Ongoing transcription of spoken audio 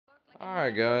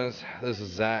Alright guys, this is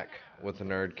Zach with the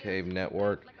Nerd Cave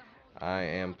Network. I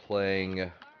am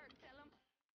playing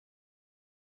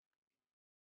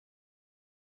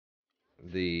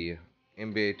the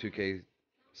NBA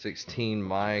 2K16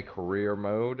 My Career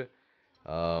Mode.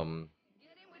 Um,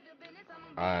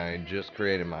 I just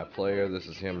created my player. This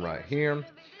is him right here.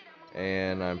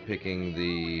 And I'm picking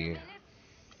the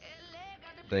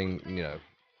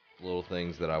little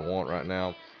things that I want right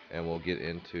now. And we'll get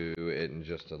into it in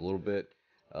just a little bit.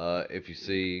 If you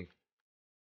see,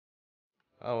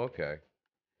 oh, okay.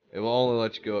 It will only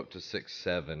let you go up to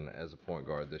 6'7" as a point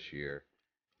guard this year.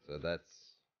 So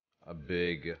that's a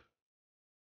big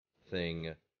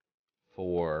thing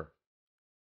for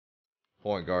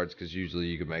point guards because usually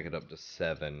you can make it up to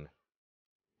 7.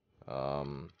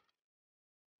 Um,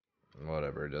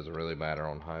 Whatever, it doesn't really matter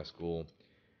on high school.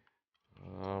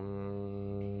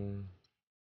 Um,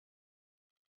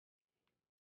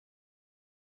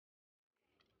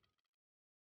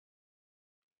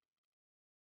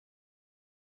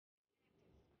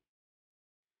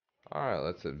 Alright,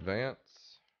 let's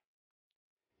advance.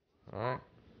 Alright.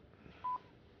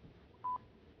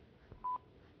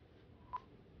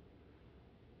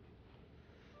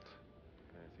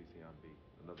 CC on B.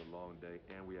 Another long day,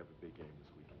 and we have a big game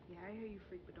this weekend. Yeah, I hear you,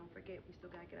 Freak, but don't forget, we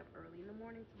still gotta get up early in the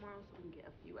morning tomorrow so we can get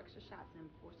a few extra shots in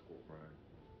before school. Right.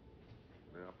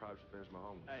 Man, I probably should finish my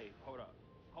homework. Hey, hold up.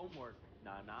 Homework?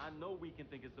 Nah, I know we can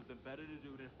think of something better to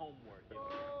do than homework.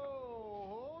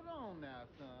 Oh, hold on now,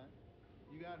 son.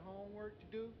 You got homework to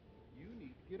do? You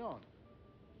need to get on it.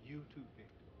 You too,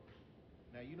 Victor.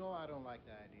 Now, you know I don't like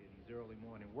the idea of these early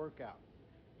morning workouts.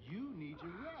 You need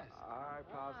your rest. All right,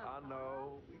 Pops, I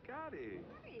know. We got it.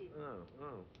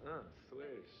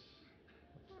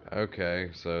 Swish. Okay,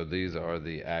 so these are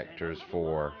the actors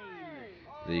for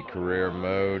the career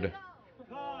mode.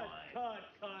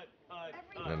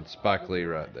 And Spike Lee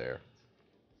right there.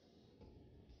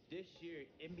 This year,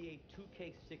 NBA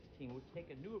 2K16 will take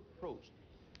a new approach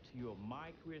to your My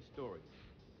Career story.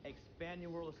 Expand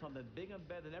your world to something bigger and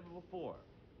better than ever before.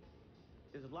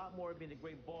 There's a lot more of being a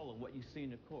great baller than what you see in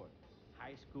the court.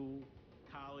 High school,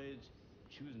 college,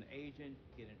 choosing an agent,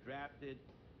 getting drafted,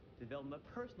 developing a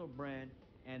personal brand,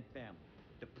 and family.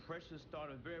 The pressure to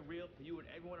start is very real for you and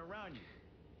everyone around you.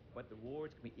 But the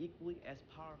rewards can be equally as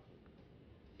powerful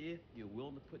if you're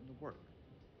willing to put in the work.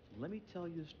 So let me tell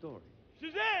you a story.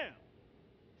 Shazam!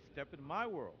 Step into my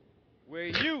world, where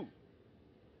you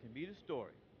can be the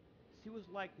story. See what it's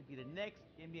like to be the next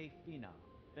NBA phenom,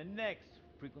 the next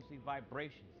frequency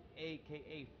vibrations,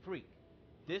 aka freak.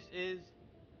 This is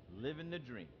living the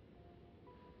dream.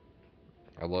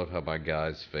 I love how my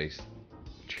guy's face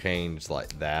changed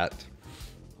like that.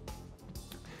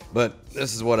 But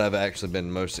this is what I've actually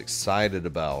been most excited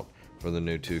about for the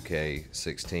new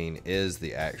 2K16 is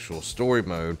the actual story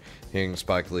mode. Hearing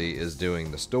Spike Lee is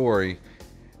doing the story,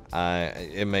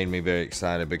 it made me very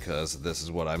excited because this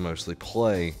is what I mostly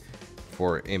play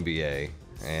for NBA.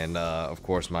 And of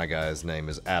course my guy's name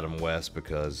is Adam West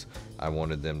because I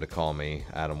wanted them to call me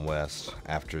Adam West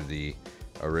after the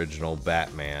original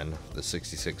Batman, the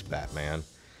 66 Batman.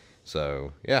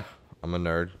 So yeah, I'm a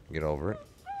nerd, get over it.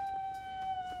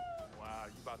 Wow,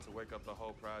 you about to wake up the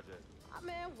whole project. Oh,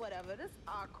 man, whatever. This is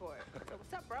our court. So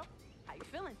what's up, bro? How you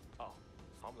feeling? Oh,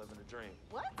 I'm living the dream.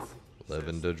 What?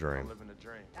 Living Sis, the dream. I'm living the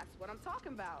dream. That's what I'm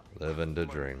talking about. Living the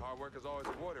dream. Hard work is always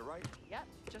rewarded, right? Yep,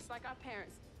 just like our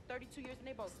parents. 32 years and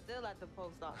they both still at the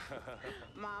post office.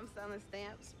 Mom selling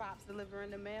stamps, Pops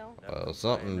delivering the mail. Well,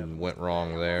 something went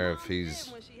wrong there if he's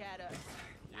When she had us.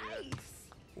 Nice.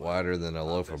 wider than a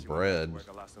loaf of bread. Work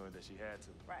a lot sooner than she had to.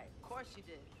 Right, of course she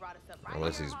did. Brought us up right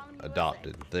Unless here in he's Harlem, USA.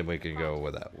 adopted. Then we can go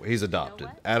with that. He's adopted.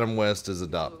 Adam West is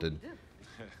adopted.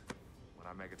 When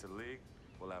I make it to the league,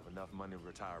 we'll have enough money to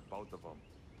retire both of them.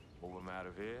 Move them out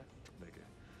of here, they can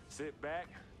sit back,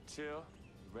 chill,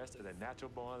 rest of their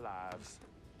natural born lives.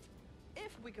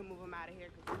 If we can move them out of here,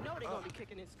 because we know they're going to be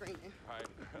kicking and screaming. Right.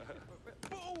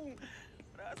 Boom!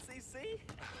 What up, CC?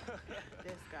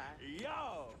 This guy.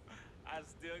 Yo! I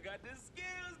still got the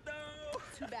skills, though!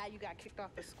 Too bad you got kicked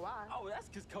off the squad. Oh, that's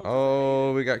because Coach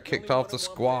Oh, is we got kicked off the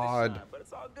squad. But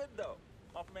it's all good, though.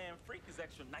 My man Freak is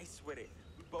extra nice with it.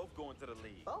 We both going to the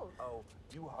league. Oh. Oh,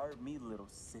 you heard me, little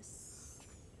sis.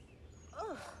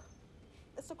 Ugh.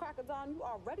 It's a cracker, Don. You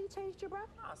already changed your breath?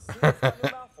 Ah, sis, got new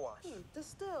mouthwash.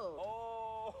 Distilled.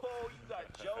 Oh, you got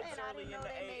jokes Man, I early didn't in know the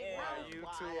they made AM. mouthwash. You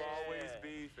two always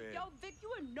beefing. Yo, Vic, you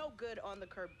are no good on the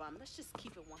curb bum. Let's just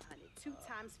keep it 100. 2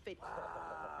 times 50.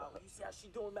 Wow, you see how she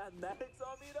doing mathematics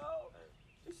on me, though?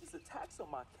 It's just attacks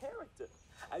on my character.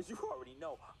 As you already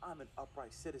know, I'm an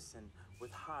upright citizen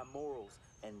with high morals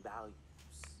and values.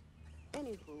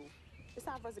 Anywho, It's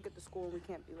time for us to get to school and we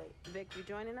can't be late. Vic, you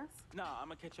joining us? Nah, I'm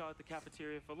gonna catch y'all at the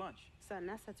cafeteria for lunch. Son,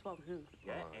 that's at 12 noon.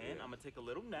 Yeah, and I'm gonna take a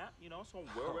little nap, you know, so I'm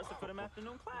well rested for them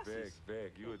afternoon classes.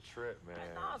 Vic, you a trip, man.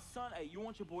 Nah, son, hey, you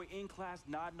want your boy in class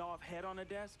nodding off, head on the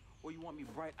desk? Or you want me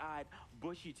bright-eyed,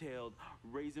 bushy-tailed,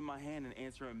 raising my hand and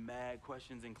answering mad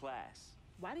questions in class?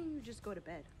 Why didn't you just go to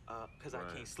bed? Cause I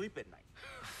can't sleep at night.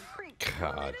 Freak.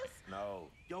 God. No.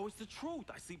 Yo, it's the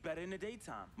truth. I sleep better in the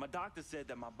daytime. My doctor said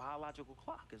that my biological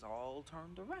clock is all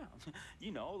turned around.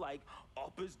 You know, like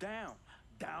up is down,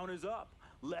 down is up,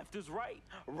 left is right,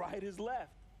 right is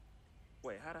left.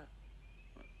 Wait, how to...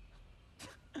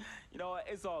 You know what?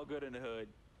 It's all good in the hood.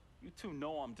 You two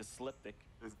know I'm dyslexic.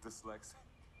 It's dyslexic.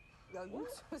 Yo, you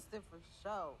twisted for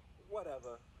show.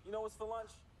 Whatever. You know what's for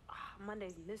lunch?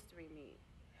 Monday's mystery meat.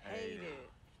 Hate it.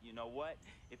 You know what?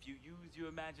 If you use your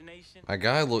imagination... My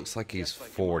guy looks like he's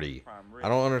 40. I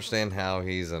don't understand how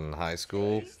he's in high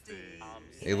school.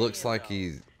 He looks like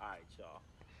he's...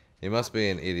 He must be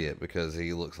an idiot because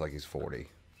he looks like he's 40.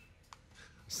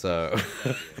 So...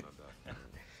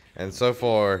 And so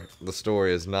far, the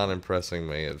story is not impressing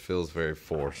me. It feels very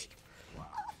forced.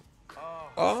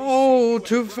 Oh,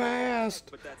 too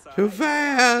fast! Too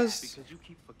fast! Because you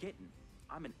keep forgetting,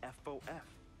 I'm an FOF.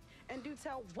 And do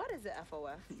tell, what is a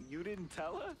FOF? You didn't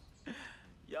tell her?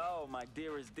 Yo, my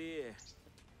dearest dear.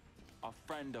 A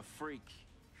friend of Freq.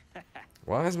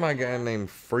 Why is my guy named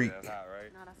Freq? That's hot,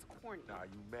 right? Nah, that's corny. Nah,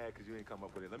 you mad because you ain't come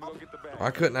up with it. Let me go get the bag.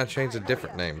 Why couldn't I change a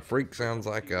different name? Freq sounds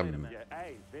like Yeah,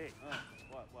 hey, Vic.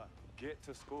 What? Get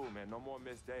to school, man. No more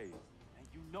missed days. And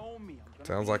you know me. I'm gonna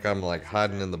sounds be like I'm like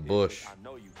hiding in the bush. I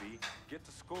know you, B. Get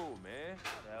to school, man.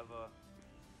 Whatever.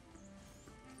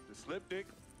 The slip dick.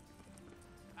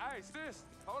 Hey, sis,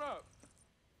 hold up.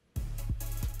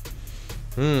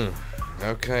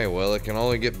 Okay, well, it can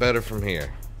only get better from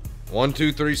here. 1,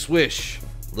 2, 3, swish.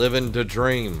 Living to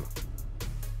dream.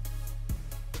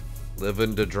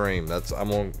 Living to dream.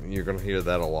 You're gonna hear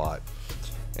that a lot.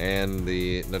 And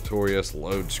the notorious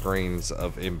load screens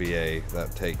of NBA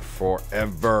that take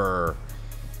forever.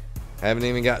 Haven't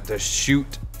even got to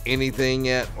shoot anything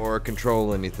yet or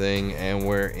control anything, and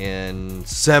we're in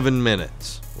 7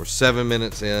 minutes. We're 7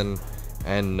 minutes in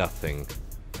and nothing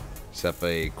except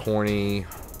a corny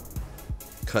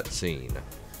cutscene.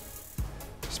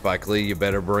 Spike Lee, you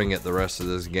better bring it the rest of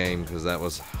this game because that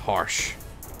was harsh.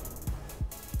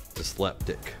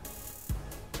 Dyslexic.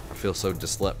 I feel so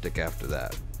dyslexic after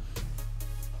that.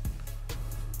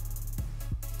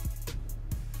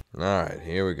 Alright,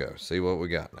 here we go. See what we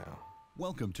got now.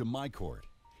 Welcome to My Court.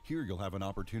 Here you'll have an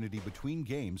opportunity between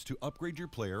games to upgrade your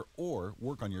player or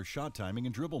work on your shot timing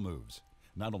and dribble moves.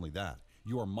 Not only that,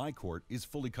 your My Court is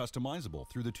fully customizable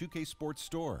through the 2K Sports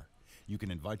Store. You can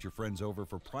invite your friends over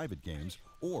for private games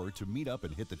or to meet up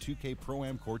and hit the 2K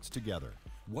Pro-Am courts together.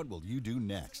 What will you do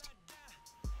next?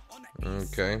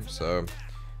 Okay, so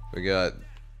we got,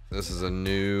 this is a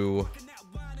new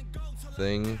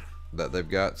thing that they've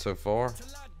got so far.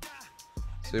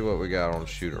 See what we got on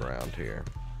shoot around here.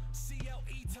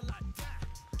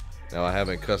 Now I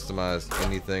haven't customized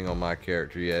anything on my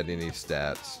character yet, any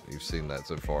stats. You've seen that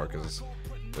so far because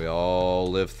we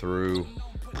all lived through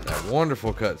that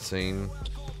wonderful cutscene.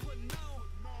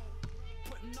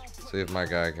 See if my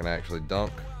guy can actually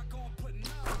dunk.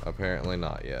 Apparently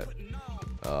not yet.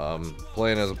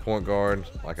 Playing as a point guard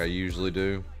like I usually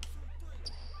do.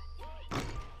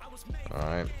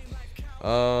 Alright.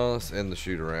 Let's end the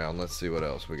shoot around. Let's see what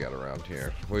else we got around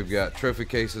here. We've got trophy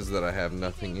cases that I have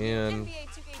nothing in. NBA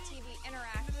 2K TV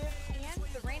Interactive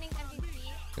and the reigning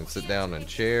MVP. Can sit down in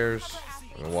chairs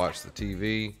and watch the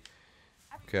TV.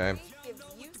 Okay. Gives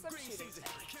you some shooting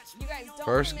tips. You guys don't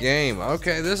First miss game.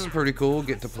 Okay, this is pretty cool.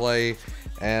 Get to play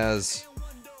as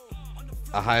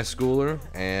a high schooler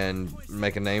and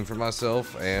make a name for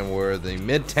myself. And we're the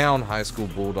Midtown High School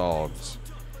Bulldogs.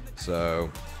 So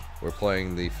we're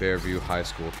playing the Fairview High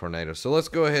School Tornadoes. So let's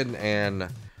go ahead and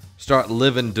start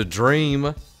living the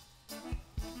dream.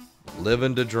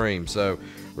 Living the dream. So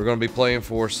we're going to be playing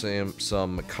for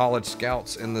some college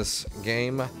scouts in this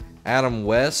game. Adam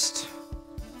West.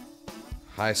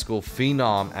 High school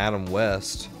phenom Adam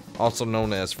West. Also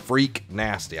known as Freq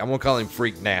Nasty. I'm going to call him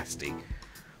Freq Nasty.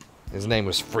 His name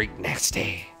was Freq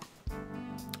Nasty.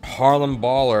 Harlem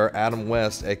baller Adam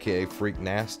West, aka Freq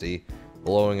Nasty.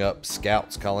 Blowing up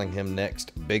scouts, calling him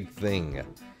next big thing.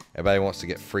 Everybody wants to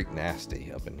get Freq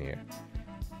Nasty up in here.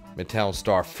 Midtown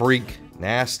star Freq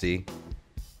Nasty.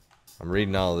 I'm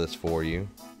reading all of this for you.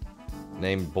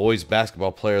 Named Boys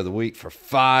Basketball Player of the Week for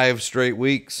 5 straight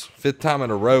weeks. 5th time in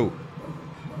a row.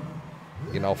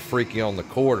 Getting all freaky on the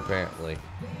court, apparently.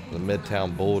 The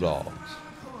Midtown Bulldogs.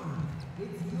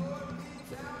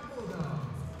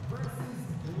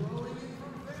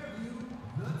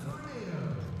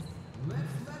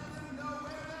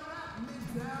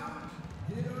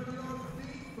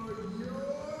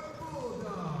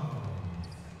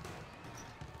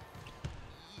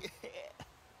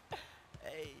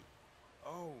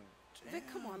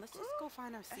 Let's just go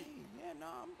find our seat. Hey, yeah, no,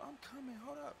 I'm coming.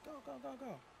 Hold up. Go.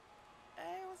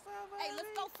 Hey, what's up, baby? Hey, let's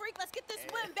go, Freq. Let's get this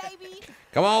win, baby.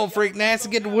 Come on, Freq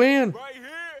Nasty, get the win. Right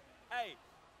here. Hey,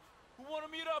 who want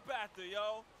to meet up after,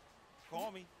 yo?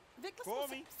 Call me. Vic, let's Call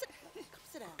go me. Come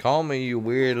sit down. Call me, you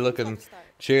weird-looking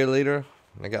cheerleader.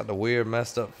 I got the weird,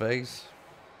 messed-up face.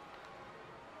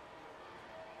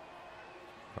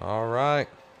 All right.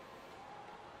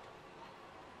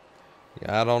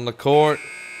 Out on the court.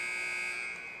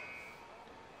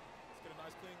 Let's get a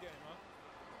nice clean game,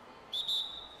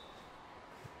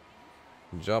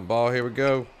 huh? Jump ball, here we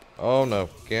go. Oh no,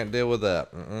 can't deal with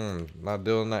that. Not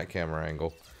doing that camera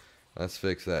angle. Let's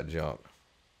fix that junk.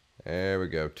 There we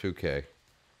go, 2K.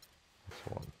 That's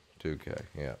one, 2K,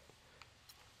 yeah.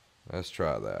 Let's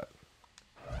try that.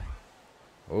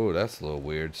 Oh, that's a little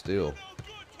weird still.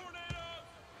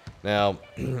 Now,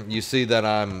 you see that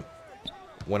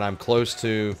when I'm close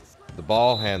to the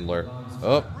ball handler,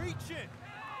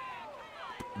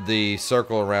 the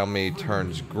circle around me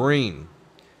turns green.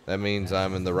 That means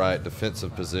I'm in the right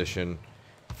defensive position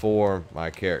for my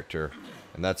character.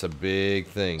 And that's a big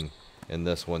thing in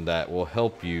this one that will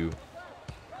help you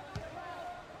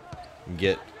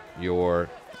get your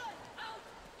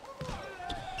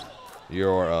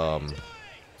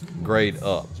grade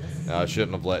up. Now, I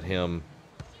shouldn't have let him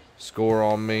score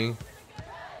on me,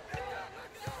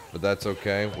 but that's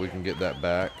okay. We can get that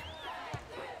back.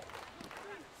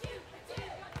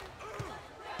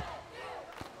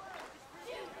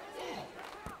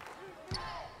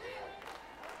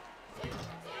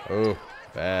 Oh,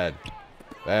 bad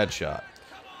shot.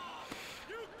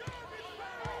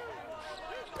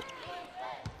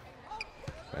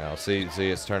 Now see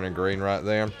it's turning green right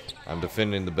there. I'm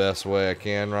defending the best way I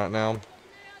can right now.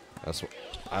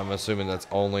 I'm assuming that's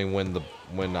only when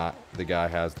the guy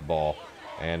has the ball,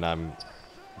 and I'm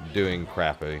doing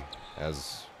crappy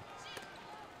as.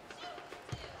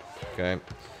 Okay,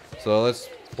 so let's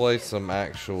play some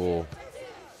actual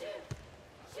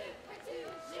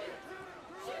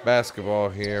basketball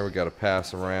here. We got to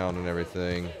pass around and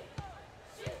everything.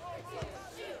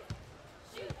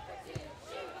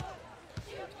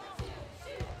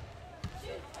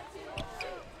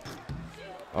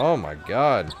 Oh my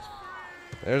God.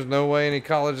 There's no way any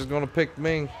college is going to pick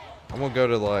me. I'm going to go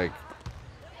to like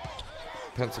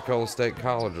Pensacola State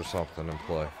College or something and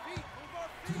play.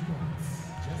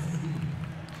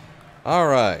 All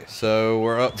right, so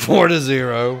we're up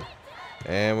 4-0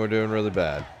 and we're doing really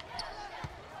bad.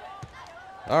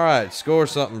 All right, score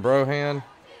something, Brohan.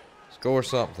 Score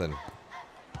something.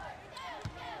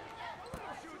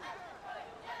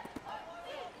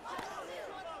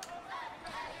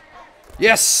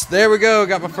 Yes, there we go.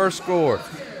 Got my first score.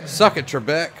 Suck it,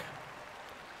 Trebek.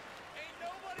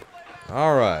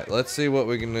 All right, let's see what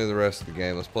we can do the rest of the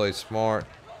game. Let's play smart.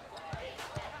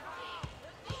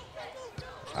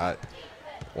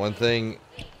 One thing,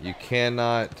 you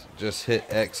cannot just hit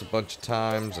X a bunch of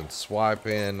times and swipe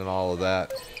in and all of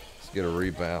that. Let's get a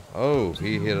rebound. Oh,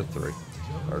 he hit a 3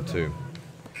 or 2.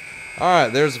 All right,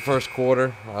 there's the first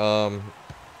quarter.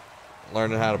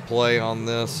 Learning how to play on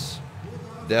this.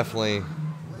 Definitely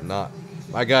not.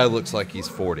 My guy looks like he's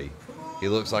 40. He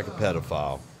looks like a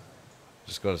pedophile.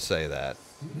 Just going to say that.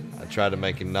 I try to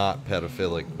make him not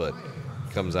pedophilic, but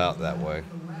it comes out that way.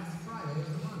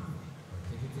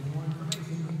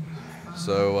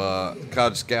 So,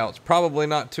 College Scout's probably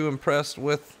not too impressed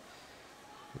with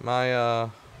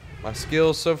my my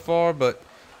skills so far, but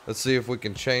let's see if we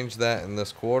can change that in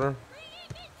this quarter.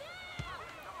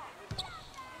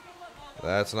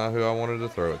 That's not who I wanted to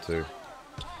throw it to.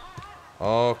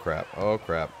 Oh crap! Oh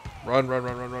crap! Run! Run!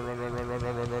 Run! Run! Run! Run! Run! Run!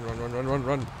 Run! Run! Run! Run! Run! Run! Run!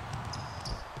 Run!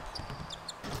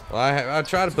 Well, I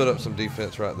try to put up some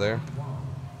defense right there.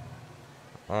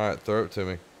 All right, throw it to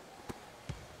me.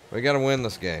 We got to win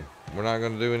this game. We're not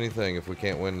going to do anything if we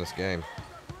can't win this game.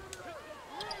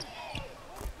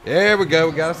 There we go.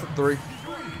 We got us a 3.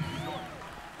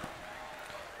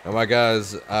 Now, my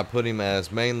guys, I put him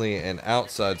as mainly an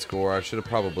outside scorer. I should have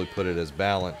probably put it as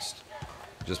balanced,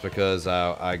 just because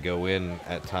I go in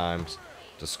at times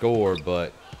to score,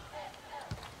 but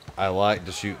I like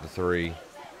to shoot the 3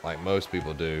 like most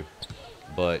people do.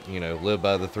 But, you know, live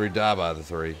by the 3, die by the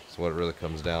 3 is what it really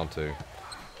comes down to.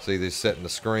 See, they're setting the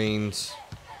screens.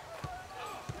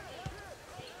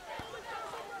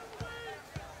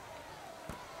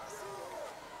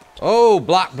 Oh,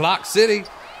 block city.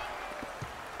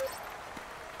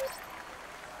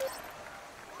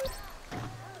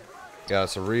 Got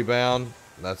us a rebound.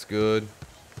 That's good.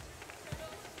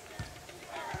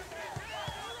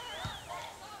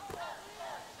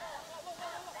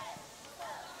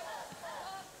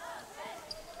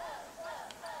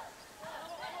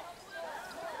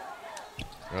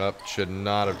 Up, should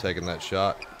not have taken that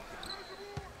shot.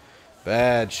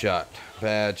 Bad shot.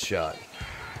 Bad shot.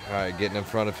 All right, getting in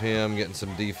front of him, getting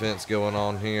some defense going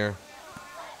on here.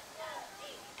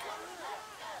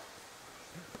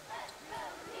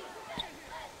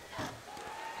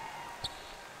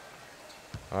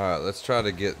 All right, let's try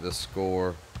to get the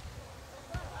score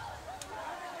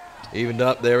evened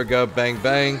up. There we go. Bang,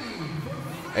 bang.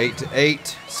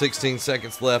 8-8. 16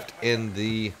 seconds left in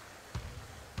the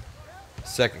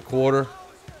second quarter.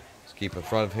 Let's keep in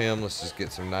front of him. Let's just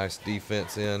get some nice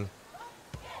defense in.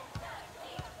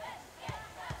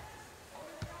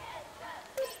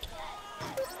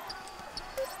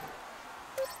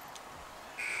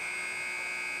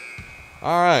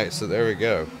 All right, so there we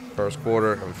go. First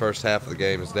quarter, and first half of the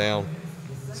game is down.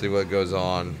 See what goes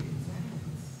on.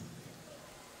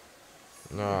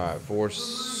 All right,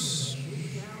 force.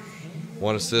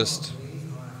 1 assist.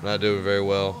 Not doing very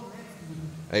well.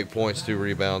 8 points, 2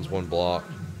 rebounds, 1 block.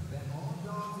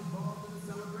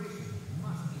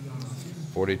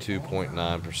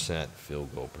 42.9%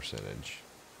 field goal percentage.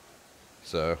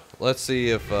 So let's see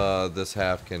if this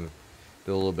half can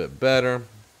do a little bit better.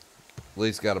 At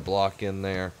least got a block in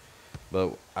there,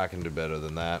 but I can do better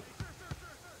than that.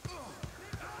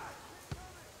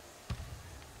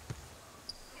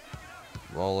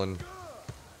 Rolling.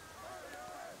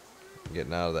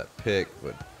 Getting out of that pick,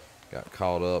 but got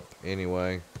caught up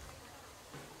anyway.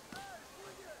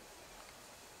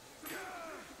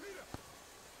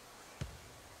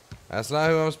 That's not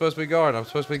who I'm supposed to be guarding. I'm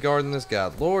supposed to be guarding this guy.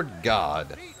 Lord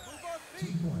God.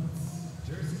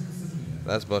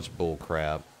 That's a bunch of bull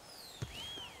crap.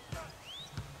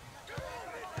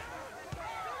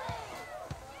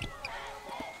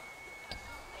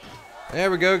 There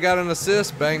we go. Got an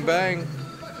assist. Bang, bang.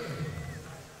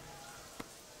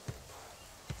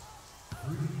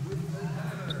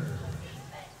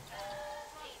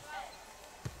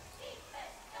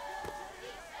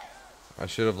 I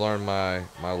should have learned my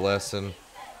lesson.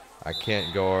 I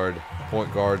can't guard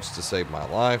point guards to save my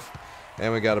life.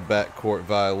 And we got a backcourt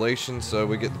violation, so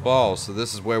we get the ball. So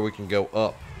this is where we can go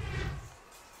up.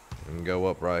 We can go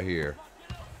up right here.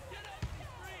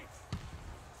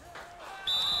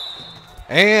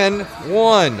 And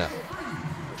 1.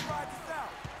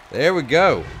 There we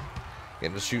go.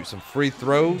 Getting to shoot some free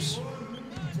throws.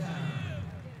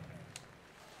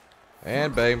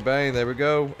 And bang, bang. There we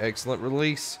go. Excellent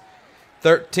release.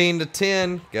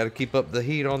 13-10. Got to keep up the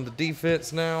heat on the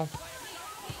defense now.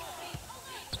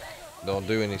 Don't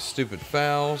do any stupid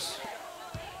fouls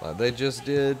like they just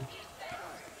did.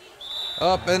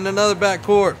 Up and another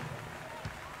backcourt.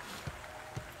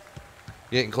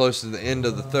 Getting close to the end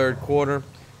of the third quarter.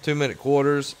 2-minute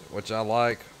quarters, which I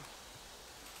like.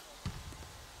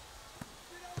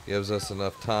 Gives us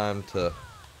enough time to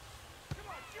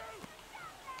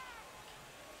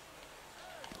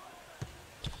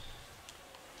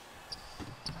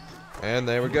and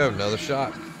there we go, another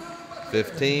shot.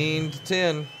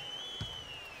 15-10.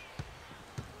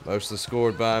 Mostly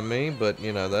scored by me, but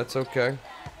you know, that's okay.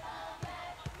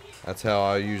 That's how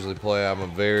I usually play. I'm a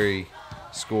very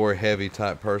score heavy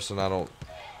type person. I don't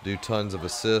do tons of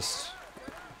assists.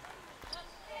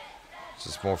 It's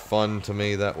just more fun to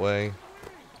me that way.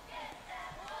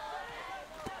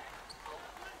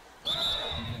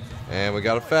 And we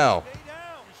got a foul.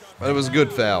 But it was a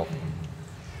good foul.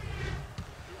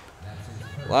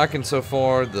 Liking so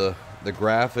far the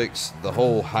graphics, the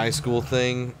whole high school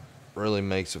thing really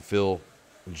makes it feel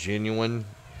genuine,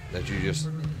 that you just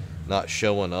not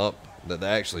showing up, that they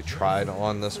actually tried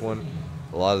on this one.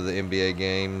 A lot of the NBA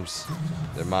games,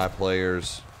 they're my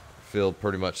players, feel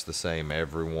pretty much the same,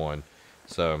 every one.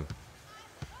 So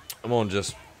I'm going to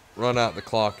just run out the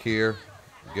clock here,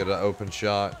 get an open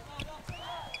shot.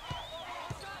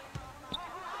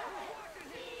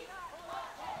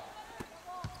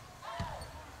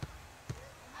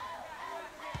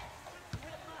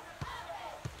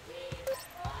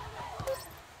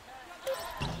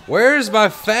 Where's my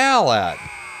foul at?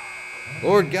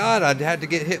 Lord God, I'd had to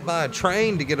get hit by a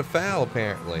train to get a foul,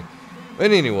 apparently.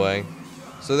 But anyway,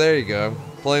 so there you go.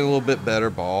 Playing a little bit better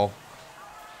ball.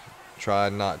 Try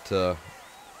not to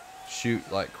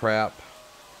shoot like crap.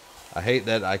 I hate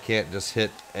that I can't just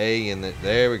hit A and then,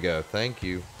 there we go. Thank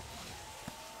you.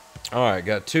 All right,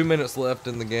 got 2 minutes left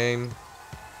in the game.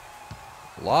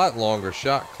 A lot longer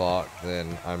shot clock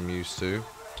than I'm used to.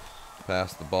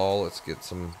 Pass the ball. Let's get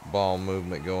some ball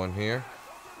movement going here.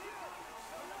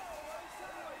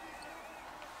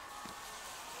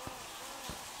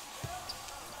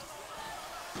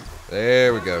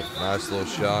 There we go. Nice little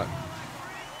shot.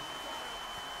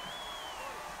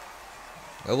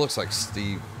 That looks like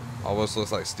Steve Almost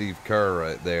looks like Steve Kerr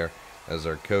right there as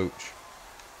our coach.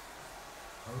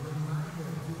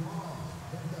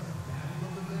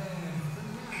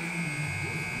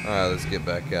 Alright, let's get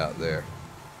back out there.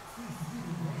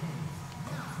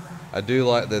 I do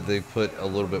like that they put a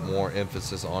little bit more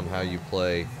emphasis on how you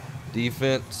play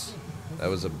defense. That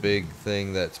was a big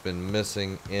thing that's been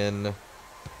missing in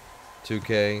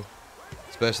 2K.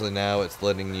 Especially now, it's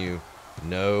letting you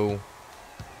know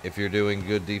if you're doing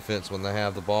good defense when they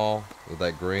have the ball with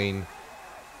that green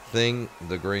thing,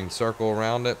 the green circle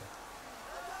around it.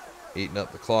 Eating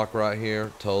up the clock right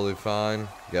here, totally fine.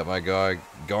 Got my guy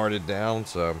guarded down,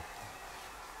 so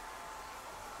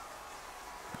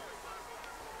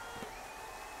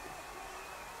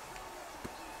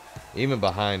even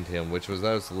behind him, that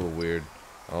was a little weird.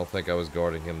 I don't think I was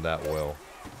guarding him that well.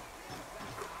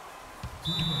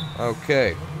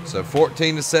 Okay, so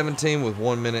 14-17 with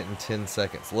 1 minute and 10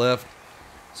 seconds left.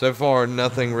 So far,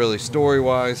 nothing really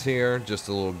story-wise here, just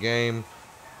a little game.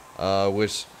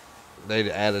 Wish they'd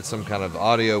added some kind of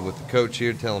audio with the coach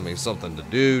here telling me something to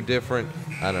do different,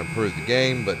 how to improve the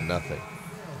game, but nothing.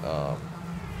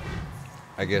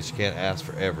 I guess you can't ask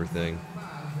for everything.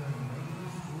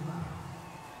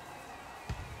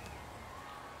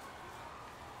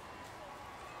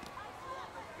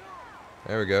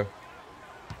 There we go.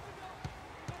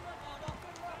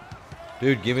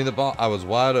 Dude, give me the ball. I was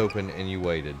wide open and you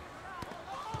waited.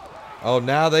 Oh,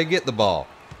 now they get the ball.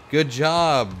 Good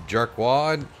job,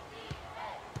 jerkwad.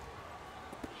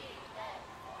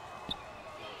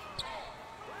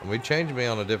 And we changed me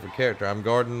on a different character. I'm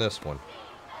guarding this one.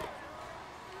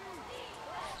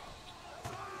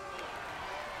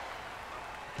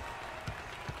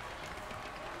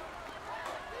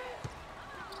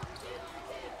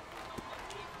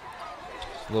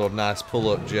 Little nice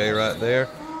pull-up J right there.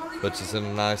 Puts us in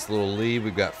a nice little lead.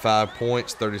 We've got 5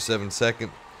 points, 37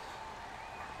 seconds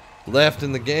left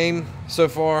in the game so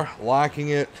far. Liking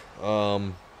it. A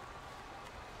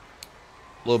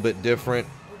little bit different.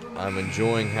 I'm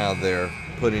enjoying how they're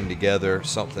putting together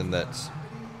something that's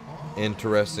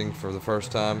interesting for the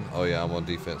first time. Oh yeah, I'm on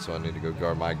defense, so I need to go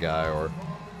guard my guy or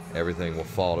everything will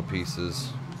fall to pieces.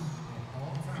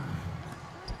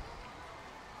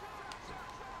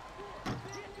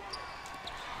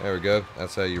 There we go.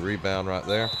 That's how you rebound right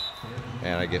there.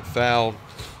 And I get fouled,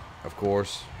 of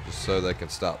course, just so they can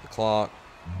stop the clock.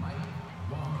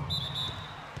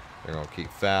 They're going to keep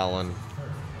fouling.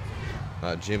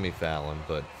 Not Jimmy Fallon,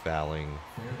 but fouling.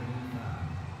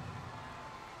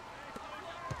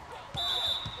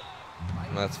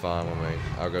 That's fine with me.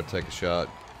 I'll go take a shot,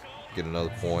 get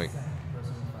another point.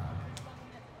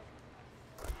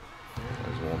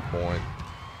 There's 1 point.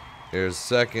 Here's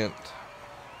second.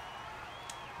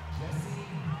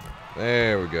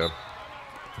 There we go.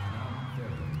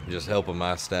 Just helping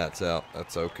my stats out.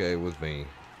 That's okay with me.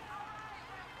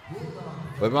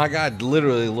 But my guy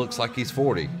literally looks like he's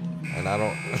 40. And I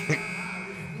don't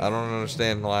I don't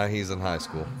understand why he's in high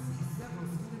school.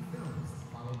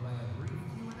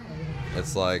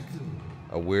 It's like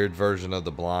a weird version of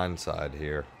The Blind Side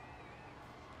here.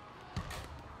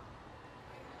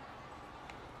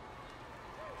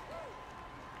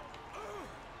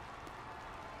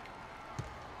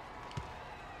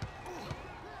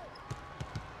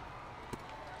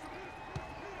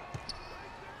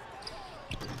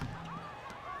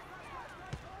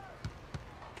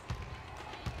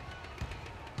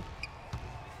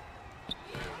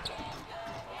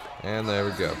 And there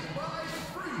we go.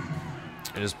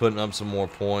 And just putting up some more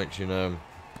points, you know,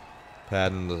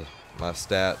 padding my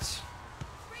stats.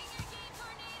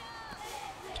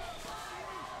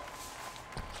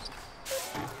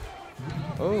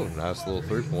 Oh, nice little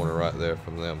three-pointer right there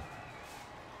from them.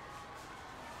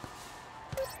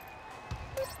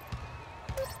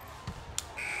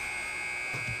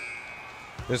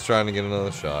 Just trying to get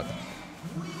another shot.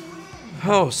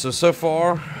 Oh, so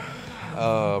far,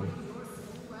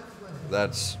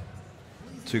 that's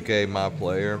 2K My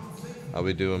Player. I'll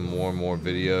be doing more and more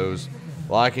videos.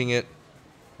 Liking it.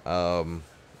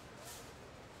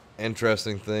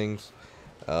 Interesting things.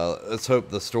 Let's hope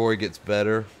the story gets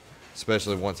better,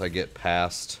 especially once I get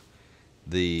past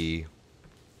the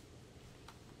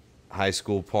high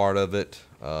school part of it.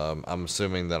 I'm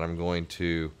assuming that I'm going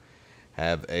to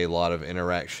have a lot of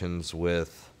interactions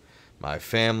with my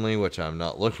family, which I'm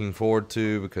not looking forward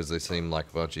to because they seem like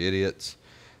a bunch of idiots.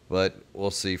 But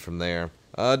we'll see from there.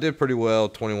 I did pretty well.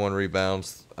 21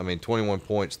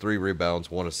 points, 3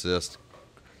 rebounds, 1 assist.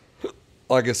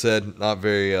 Like I said, not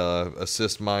very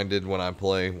assist-minded when I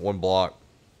play. 1 block.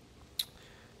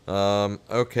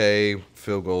 Okay,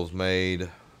 field goals made.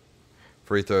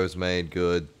 Free throws made,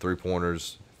 good.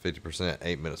 3-pointers, 50%,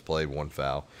 8 minutes played, 1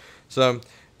 foul. So,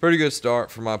 pretty good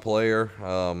start for my player.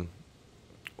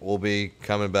 We'll be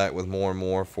coming back with more and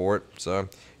more for it. So,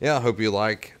 yeah, I hope you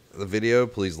like the video.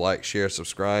 Please like, share,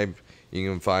 subscribe. You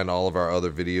can find all of our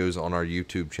other videos on our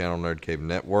YouTube channel, Nerd Cave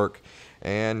Network.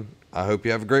 And I hope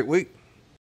you have a great week.